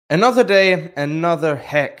Another day, another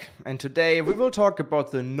hack. And today we will talk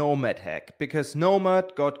about the Nomad hack, because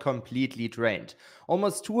Nomad got completely drained.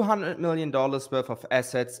 Almost $200 million worth of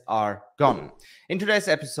assets are gone. In today's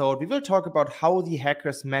episode, we will talk about how the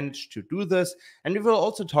hackers managed to do this, and we will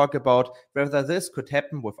also talk about whether this could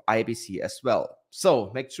happen with IBC as well.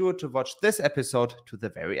 So make sure to watch this episode to the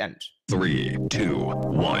very end. 3, 2,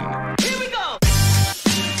 1. Here we go!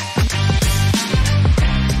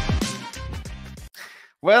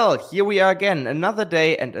 Well, here we are again, another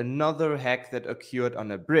day and another hack that occurred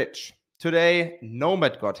on a bridge. Today,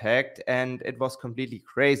 Nomad got hacked, and it was completely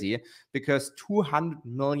crazy because $200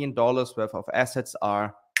 million worth of assets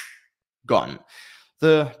are gone.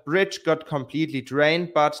 The bridge got completely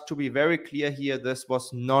drained, but to be very clear here, this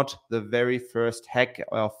was not the very first hack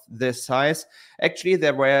of this size. Actually,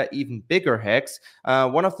 there were even bigger hacks.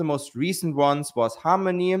 One of the most recent ones was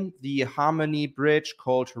Harmony. The Harmony bridge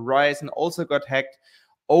called Horizon also got hacked.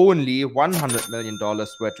 Only $100 million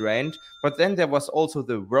were drained, but then there was also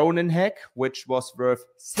the Ronin hack, which was worth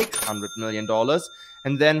 $600 million.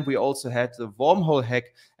 And then we also had the wormhole hack,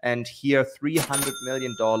 and here $300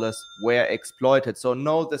 million were exploited. So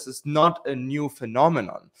no, this is not a new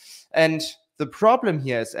phenomenon. And the problem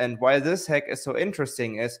here is, and why this hack is so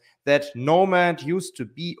interesting, is that Nomad used to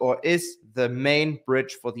be or is the main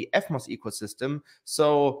bridge for the Evmos ecosystem.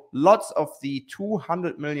 So lots of the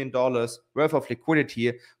 $200 million worth of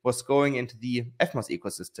liquidity was going into the Evmos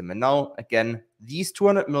ecosystem. And now, again, these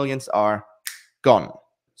 200 millions are gone.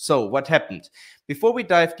 So what happened? Before we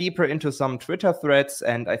dive deeper into some Twitter threads,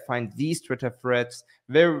 and I find these Twitter threads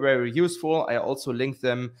very, very useful. I also link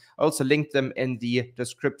them in the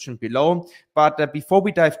description below. But before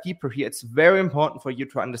we dive deeper here, it's very important for you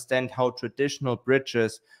to understand how traditional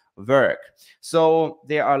bridges work. So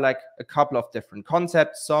there are like a couple of different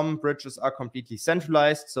concepts. Some bridges are completely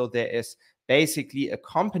centralized. So there is basically a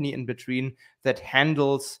company in between that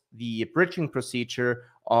handles the bridging procedure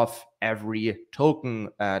of every token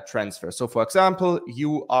transfer. So for example,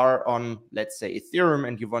 you are on, let's say, Ethereum,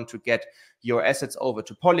 and you want to get your assets over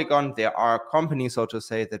to Polygon. There are companies, so to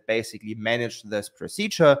say, that basically manage this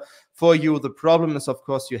procedure for you. The problem is, of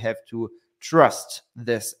course, you have to trust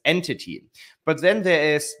this entity. But then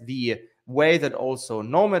there is the way that also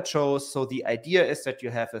Nomad shows. So the idea is that you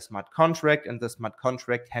have a smart contract, and the smart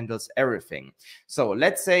contract handles everything. So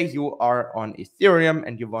let's say you are on Ethereum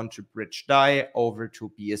and you want to bridge DAI over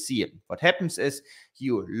to BSC. What happens is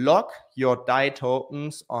you lock your DAI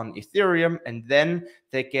tokens on Ethereum, and then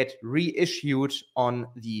they get reissued on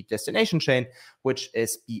the destination chain, which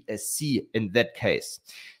is BSC in that case.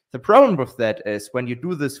 The problem with that is when you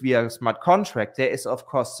do this via a smart contract, there is, of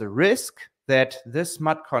course, the risk that this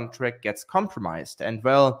smart contract gets compromised. And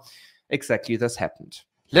well, exactly this happened.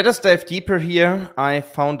 Let us dive deeper here. I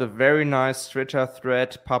found a very nice Twitter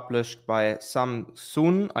thread published by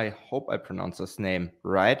Sun. I hope I pronounce his name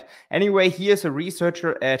right. Anyway, he is a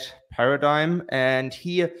researcher at Paradigm, and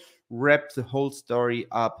he wrapped the whole story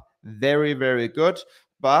up very, very good.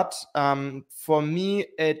 But for me,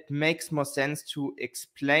 it makes more sense to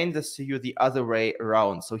explain this to you the other way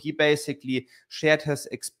around. So he basically shared his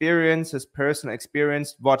experience, his personal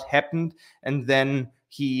experience, what happened, and then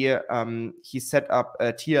he set up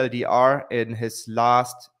a TLDR in his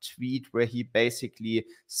last tweet where he basically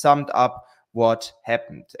summed up what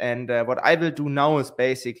happened. And what I will do now is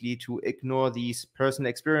basically to ignore these personal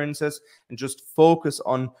experiences and just focus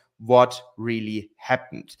on what really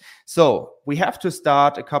happened. So we have to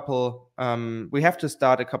start a couple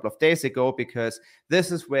of days ago, because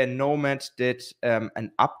this is where Nomad did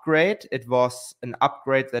an upgrade. It was an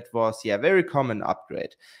upgrade that was very common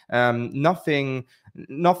upgrade. Nothing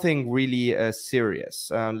really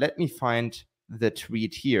serious. Let me find the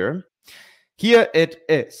tweet here. Here it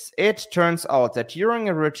is. It turns out that during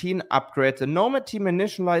a routine upgrade, the Nomad team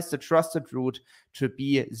initialized the trusted root to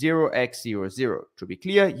be 0x00. To be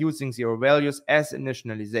clear, using zero values as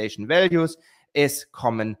initialization values is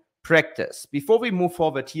common practice. Before we move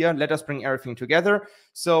forward here, let us bring everything together.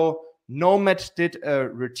 So Nomad did a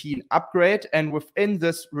routine upgrade, and within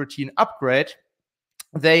this routine upgrade,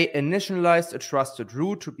 they initialized a trusted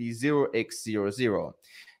root to be 0x00.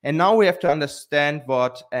 And now we have to understand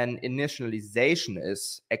what an initialization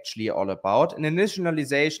is actually all about. An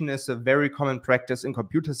initialization is a very common practice in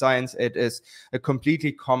computer science. It is a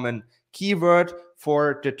completely common keyword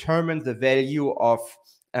for determine the value of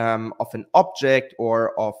an object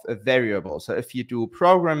or of a variable. So if you do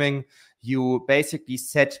programming, you basically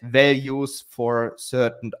set values for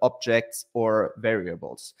certain objects or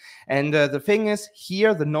variables. And the thing is,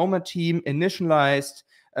 here the Nomad team initialized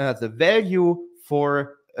the value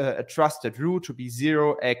for a trusted root to be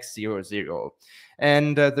 0x00.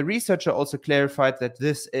 And the researcher also clarified that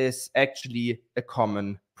this is actually a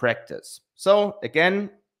common practice. So again,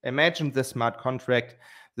 imagine the smart contract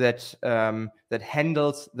that that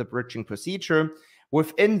handles the bridging procedure.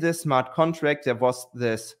 Within this smart contract, there was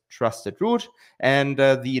this trusted root, and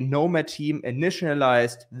the Nomad team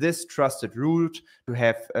initialized this trusted root to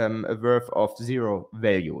have a worth of 0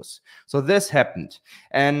 values. So this happened.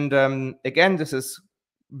 And again, this is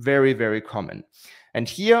very, very common. And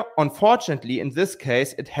here, unfortunately, in this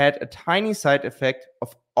case, it had a tiny side effect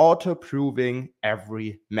of auto-proving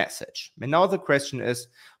every message. And now the question is,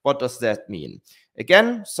 what does that mean?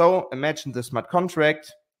 Again, so imagine the smart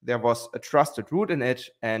contract. There was a trusted root in it,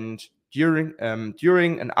 and during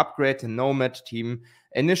an upgrade, the Nomad team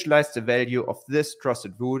initialized the value of this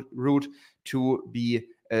trusted root to be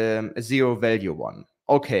a 0 value one.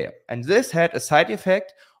 Okay, and this had a side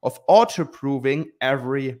effect of auto-proving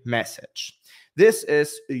every message. This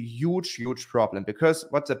is a huge, huge problem, because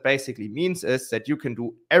what that basically means is that you can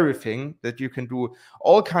do everything, that you can do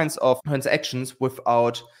all kinds of transactions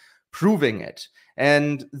without proving it.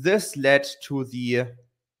 And this led to the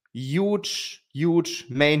huge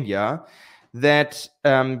mania that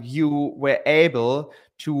you were able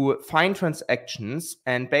to find transactions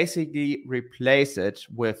and basically replace it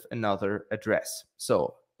with another address.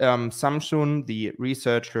 So Samsung, the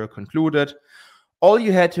researcher, concluded all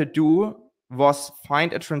you had to do was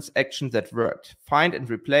find a transaction that worked. Find and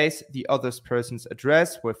replace the other person's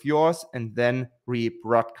address with yours and then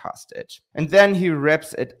rebroadcast it. And then he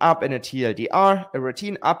wraps it up in a TLDR. A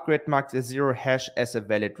routine upgrade marked the 0 hash as a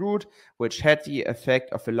valid root, which had the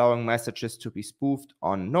effect of allowing messages to be spoofed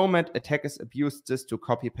on Nomad. Attackers abused this to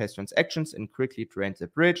copy-paste transactions and quickly drained the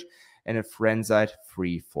bridge in a frenzied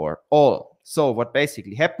free-for-all. So what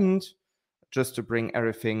basically happened, just to bring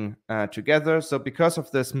everything together. So because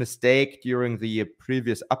of this mistake during the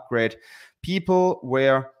previous upgrade, people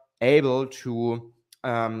were able to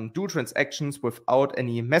do transactions without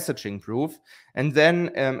any messaging proof. And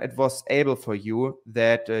then it was able for you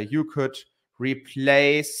that you could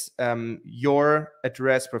replace your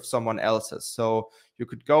address with someone else's. So you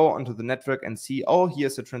could go onto the network and see, oh,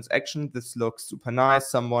 here's a transaction. This looks super nice.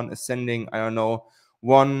 Someone is sending, I don't know,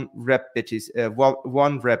 one wrapped ETH. I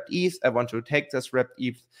want to take this wrapped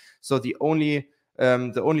ETH. So the only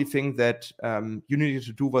thing that you needed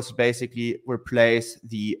to do was basically replace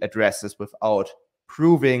the addresses without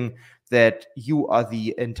proving that you are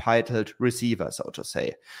the entitled receiver, so to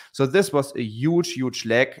say. So this was a huge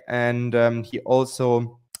lag, and he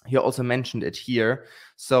also mentioned it here.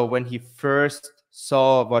 So when he first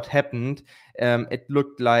saw what happened, it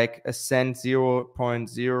looked like a send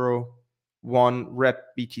 0.01 rep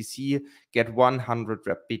BTC, get 100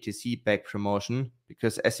 rep BTC back promotion,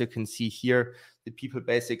 because as you can see here, the people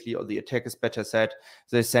basically, or the attackers better said,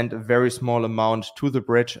 they sent a very small amount to the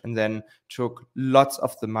bridge and then took lots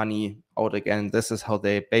of the money out again. This is how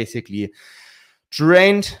they basically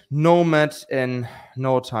drained Nomad in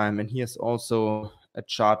no time. And here's also a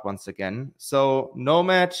chart once again. So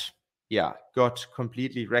Nomad, yeah, got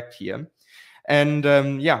completely wrecked here. And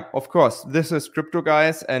yeah, of course, this is crypto,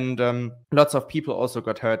 guys, and lots of people also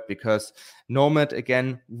got hurt because Nomad,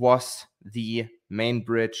 again, was the main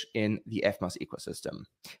bridge in the Evmos ecosystem.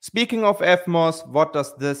 Speaking of Evmos, what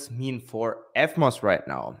does this mean for Evmos right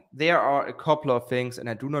now? There are a couple of things, and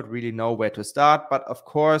I do not really know where to start, but of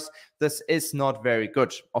course, this is not very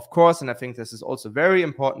good. Of course, and I think this is also very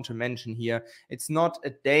important to mention here, it's not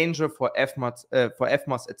a danger for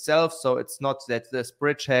Evmos itself, so it's not that this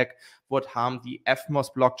bridge hack would harm the Evmos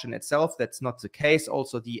blockchain itself. That's not the case.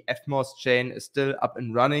 Also, the Evmos chain is still up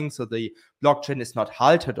and running, so the blockchain is not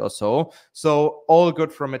halted or so. So all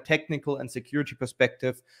good from a technical and security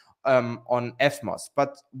perspective on Evmos.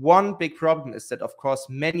 But one big problem is that, of course,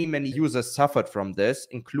 many users suffered from this,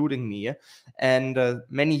 including me, and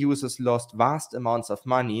many users lost vast amounts of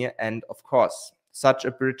money. And of course, such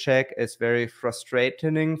a bridge hack is very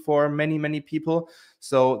frustrating for many people.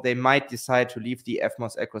 So they might decide to leave the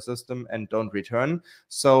Evmos ecosystem and don't return.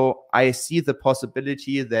 So I see the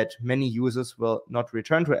possibility that many users will not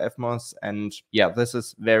return to Evmos. And yeah, this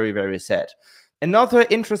is very sad. Another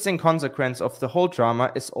interesting consequence of the whole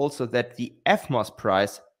drama is also that the Evmos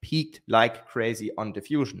price peaked like crazy on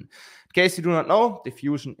Diffusion. In case you do not know,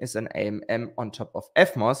 Diffusion is an AMM on top of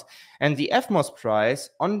Evmos, and the Evmos price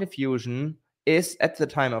on Diffusion is, at the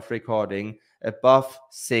time of recording, above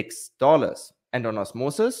 $6. and on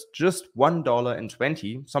Osmosis, just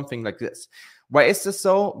 $1.20, something like this. Why is this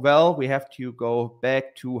so? Well, we have to go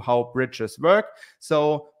back to how bridges work.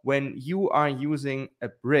 So when you are using a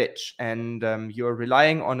bridge and you're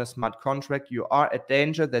relying on a smart contract, you are at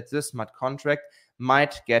danger that this smart contract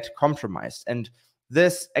might get compromised. And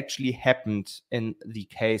this actually happened in the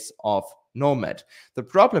case of Nomad. The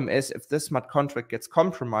problem is if this smart contract gets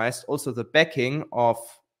compromised, also the backing of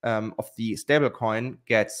the stablecoin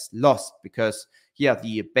gets lost, because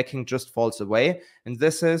the backing just falls away. And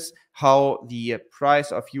this is how the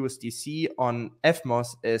price of USDC on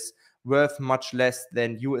Evmos is worth much less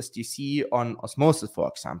than USDC on Osmosis, for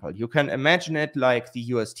example. You can imagine it like the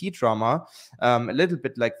UST drama, a little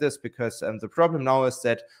bit like this, because the problem now is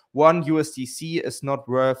that one USDC is not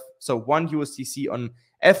worth, so one USDC on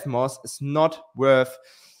Evmos is not worth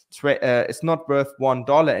it's not worth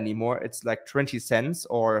 $1 anymore. It's like 20 cents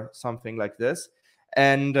or something like this.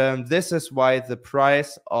 And this is why the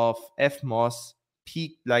price of Evmos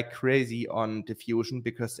peaked like crazy on diffusion,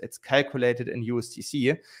 because it's calculated in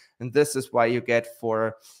USDC. And this is why you get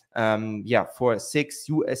for 6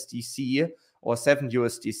 USDC or 7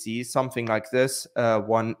 USDC, something like this,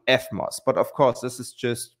 one Evmos. But of course,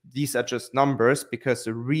 these are just numbers, because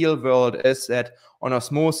the real world is that on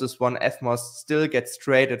Osmosis, one Evmos still gets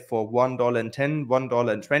traded for $1.10,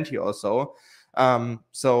 $1.20 or so.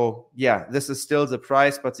 This is still the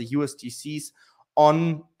price, but the USDCs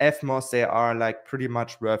on Evmos, they are like pretty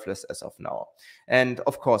much worthless as of now. And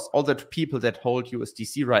of course, all the people that hold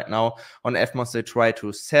USDC right now on Evmos, they try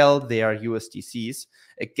to sell their USDCs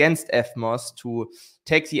against Evmos to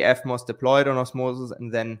take the Evmos, deploy it on Osmosis,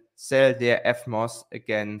 and then sell their Evmos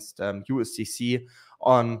against USDC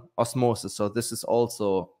on Osmosis. So this is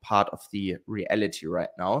also part of the reality right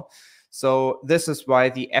now. So this is why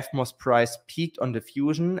the Evmos price peaked on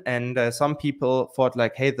diffusion, and some people thought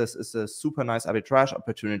like, hey, this is a super nice arbitrage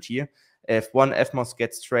opportunity. If one Evmos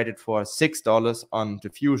gets traded for $6 on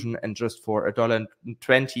diffusion and just for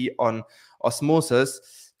 $1.20 on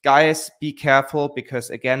Osmosis, guys, be careful, because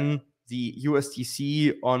again, the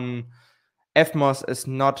USDC on Evmos is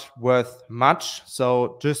not worth much,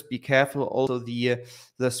 so just be careful. Also, the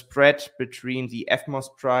spread between the Evmos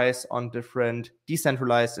price on different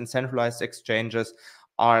decentralized and centralized exchanges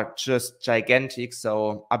are just gigantic.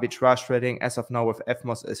 So arbitrage trading as of now with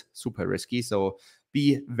Evmos is super risky. So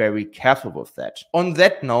be very careful with that. On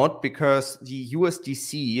that note, because the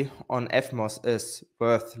USDC on Evmos is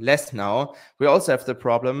worth less now, we also have the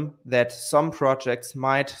problem that some projects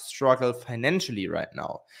might struggle financially right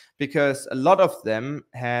now, because a lot of them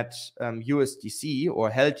had USDC or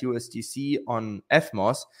held USDC on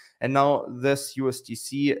Evmos, and now this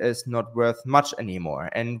USDC is not worth much anymore.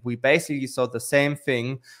 And we basically saw the same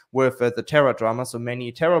thing with the Terra drama. So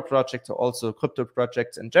many Terra projects, or also crypto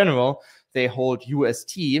projects in general, they hold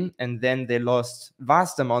UST, and then they lost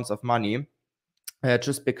vast amounts of money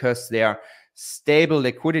just because their stable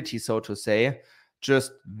liquidity, so to say,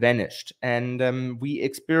 just vanished. And we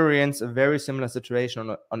experience a very similar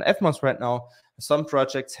situation on Evmos right now. Some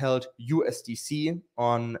projects held USDC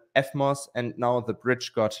on Evmos, and now the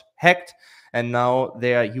bridge got hacked, and now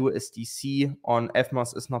their USDC on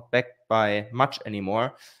Evmos is not backed by much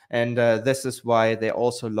anymore. And this is why they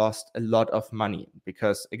also lost a lot of money,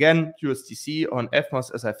 because again, USDC on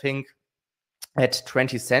Evmos is, I think, at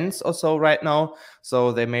 20 cents or so right now.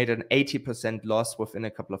 So they made an 80% loss within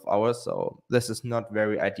a couple of hours. So this is not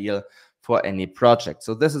very ideal for any project.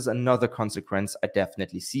 So this is another consequence I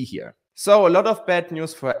definitely see here. So a lot of bad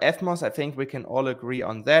news for Evmos. I think we can all agree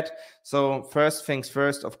on that. So first things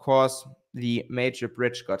first, of course, the major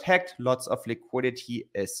bridge got hacked. Lots of liquidity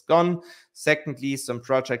is gone. Secondly, some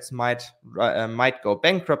projects might go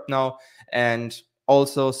bankrupt now, and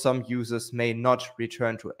also some users may not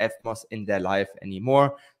return to Evmos in their life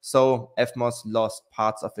anymore. So Evmos lost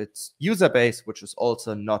parts of its user base, which is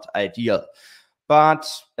also not ideal. But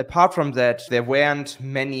apart from that, there weren't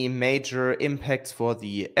many major impacts for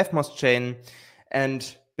the Evmos chain.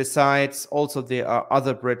 And besides, also there are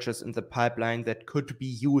other bridges in the pipeline that could be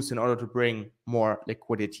used in order to bring more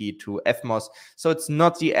liquidity to Evmos. So it's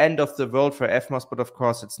not the end of the world for Evmos, but of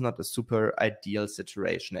course it's not a super ideal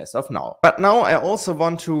situation as of now. But now I also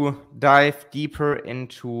want to dive deeper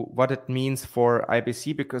into what it means for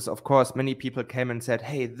IBC, because of course many people came and said,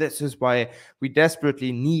 hey, this is why we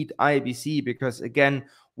desperately need IBC, because again,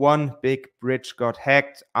 one big bridge got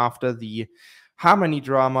hacked after the Harmony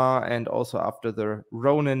drama and also after the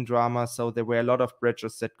Ronin drama. So there were a lot of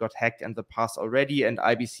bridges that got hacked in the past already, and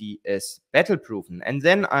IBC is battle proven. And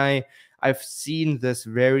then I've seen this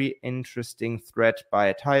very interesting thread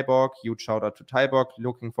by Tyborg. Huge shout out to Tyborg.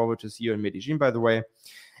 Looking forward to see you in Medellin, by the way.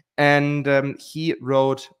 And he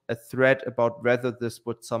wrote a thread about whether this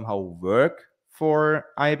would somehow work for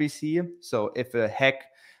IBC. So if a hack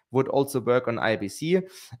would also work on IBC.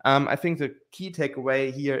 I think the key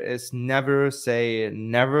takeaway here is never say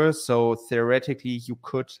never. So theoretically, you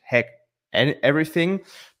could hack everything.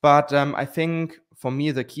 But I think for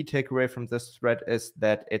me, the key takeaway from this thread is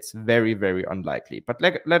that it's very, very unlikely. But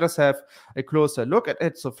let us have a closer look at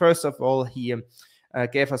it. So first of all, he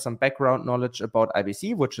gave us some background knowledge about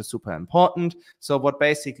IBC, which is super important. So what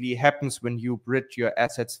basically happens when you bridge your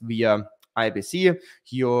assets via IBC,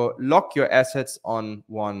 you lock your assets on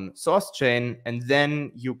one source chain, and then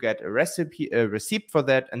you get a receipt for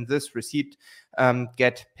that, and this receipt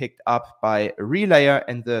get picked up by a relayer,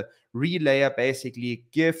 and the relayer basically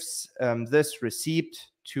gives this receipt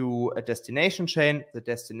to a destination chain. The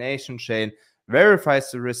destination chain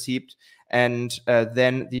verifies the receipt, and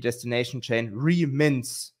then the destination chain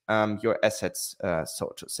remints your assets,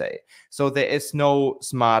 so to say. So there is no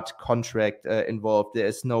smart contract involved. There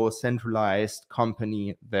is no centralized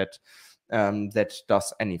company that that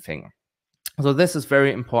does anything. So this is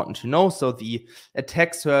very important to know. So the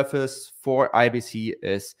attack surface for IBC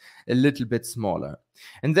is a little bit smaller.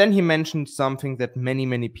 And then he mentioned something that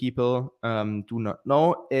many people do not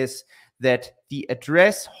know, is that the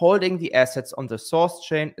address holding the assets on the source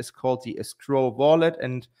chain is called the escrow wallet,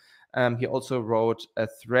 and he also wrote a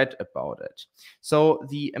thread about it. So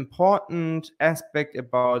the important aspect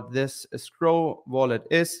about this escrow wallet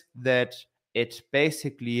is that it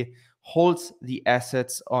basically holds the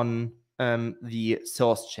assets on the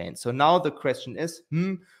source chain. So now the question is,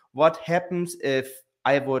 what happens if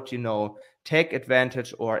I would, take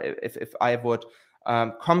advantage, or if I would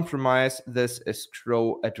compromise this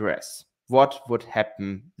escrow address? What would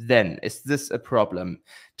happen then? Is this a problem?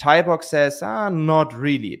 Tyborg says, not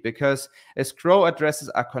really, because escrow addresses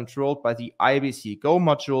are controlled by the IBC Go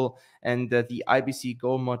module, and the IBC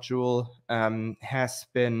Go module has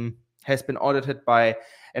been audited by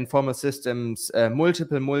Informal Systems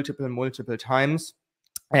multiple times.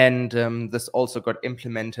 And this also got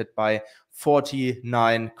implemented by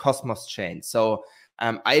 49 Cosmos chains. So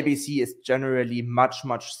IBC is generally much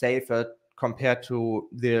safer compared to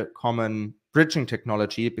the common bridging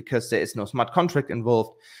technology, because there is no smart contract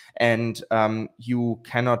involved, and you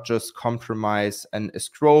cannot just compromise an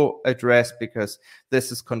escrow address, because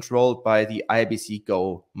this is controlled by the IBC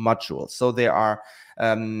Go module. So there are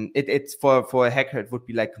it's for a hacker, it would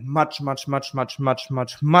be like much more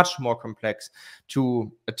complex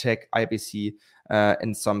to attack IBC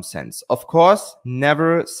in some sense. Of course,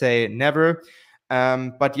 never say never.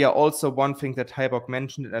 But yeah, also one thing that Tyborg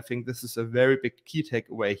mentioned, and I think this is a very big key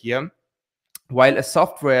takeaway here. While a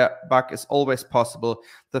software bug is always possible,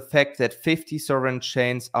 the fact that 50 sovereign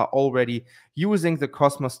chains are already using the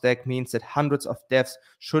Cosmos stack means that hundreds of devs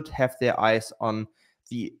should have their eyes on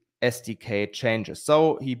the SDK changes.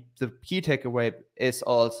 So the key takeaway is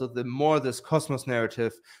also, the more this Cosmos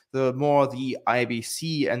narrative, the more the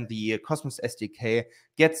IBC and the Cosmos SDK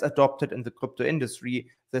gets adopted in the crypto industry,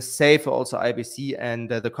 the safer also IBC and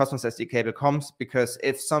the Cosmos SDK becomes, because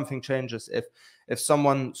if something changes, if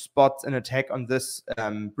someone spots an attack on this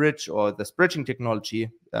bridge, or this bridging technology,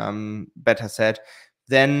 better said,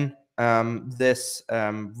 then this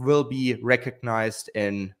will be recognized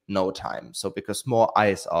in no time. So because more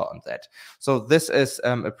eyes are on that. So this is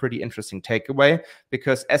a pretty interesting takeaway,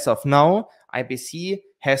 because as of now, IBC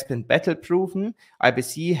has been battle proven.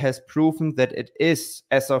 IBC has proven that it is,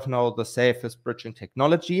 as of now, the safest bridging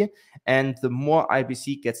technology. And the more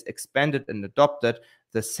IBC gets expanded and adopted,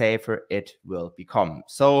 the safer it will become.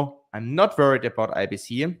 So I'm not worried about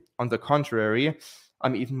IBC. On the contrary,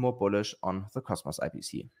 I'm even more bullish on the Cosmos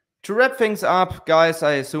IBC. To wrap things up, guys,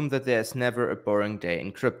 I assume that there's never a boring day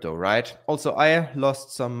in crypto, right? Also, I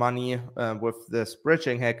lost some money with this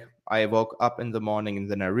bridging hack. I woke up in the morning and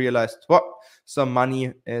then I realized, some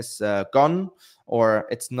money is gone, or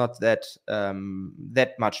it's not that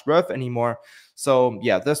much worth anymore. So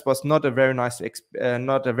yeah, this was not a very nice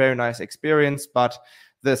experience, but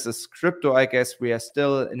this is crypto, I guess. We are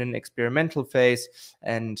still in an experimental phase,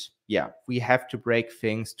 and yeah, we have to break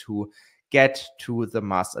things to get to the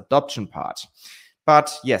mass adoption part.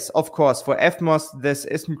 But yes, of course, for Evmos, this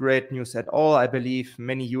isn't great news at all. I believe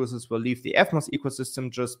many users will leave the Evmos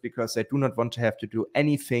ecosystem just because they do not want to have to do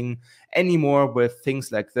anything anymore with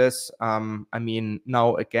things like this. I mean,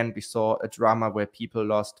 now again, we saw a drama where people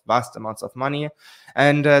lost vast amounts of money.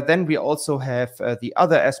 And then we also have the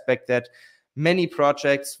other aspect that many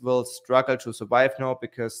projects will struggle to survive now,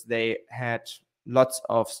 because they had lots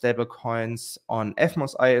of stable coins on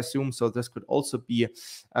Evmos, I assume. So this could also be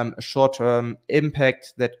a short-term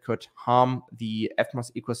impact that could harm the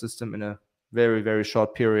Evmos ecosystem in a very, very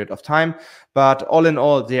short period of time. But all in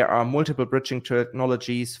all, there are multiple bridging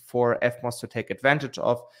technologies for Evmos to take advantage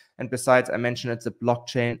of. And besides, I mentioned it, the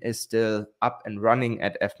blockchain is still up and running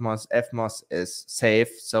at Evmos. Evmos is safe,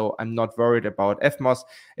 so I'm not worried about Evmos.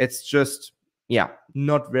 It's just, yeah,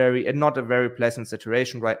 not a very pleasant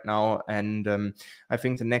situation right now. And I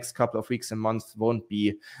think the next couple of weeks and months won't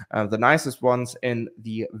be the nicest ones in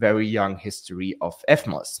the very young history of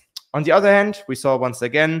Evmos. On the other hand, we saw once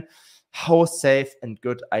again how safe and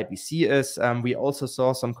good IBC is. We also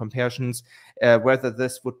saw some comparisons whether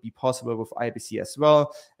this would be possible with IBC as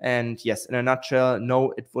well. And yes, in a nutshell,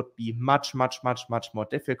 no, it would be much more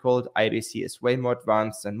difficult. IBC is way more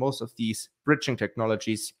advanced than most of these bridging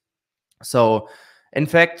technologies. So in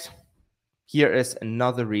fact, here is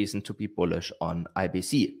another reason to be bullish on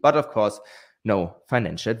IBC. But of course, no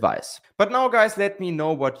financial advice. But now, guys, let me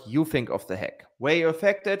know what you think of the hack. Were you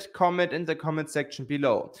affected? Comment in the comment section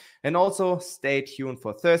below. And also stay tuned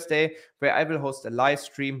for Thursday, where I will host a live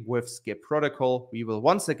stream with Skip Protocol. We will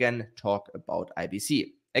once again talk about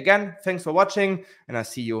IBC. Again, thanks for watching, and I'll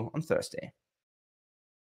see you on Thursday.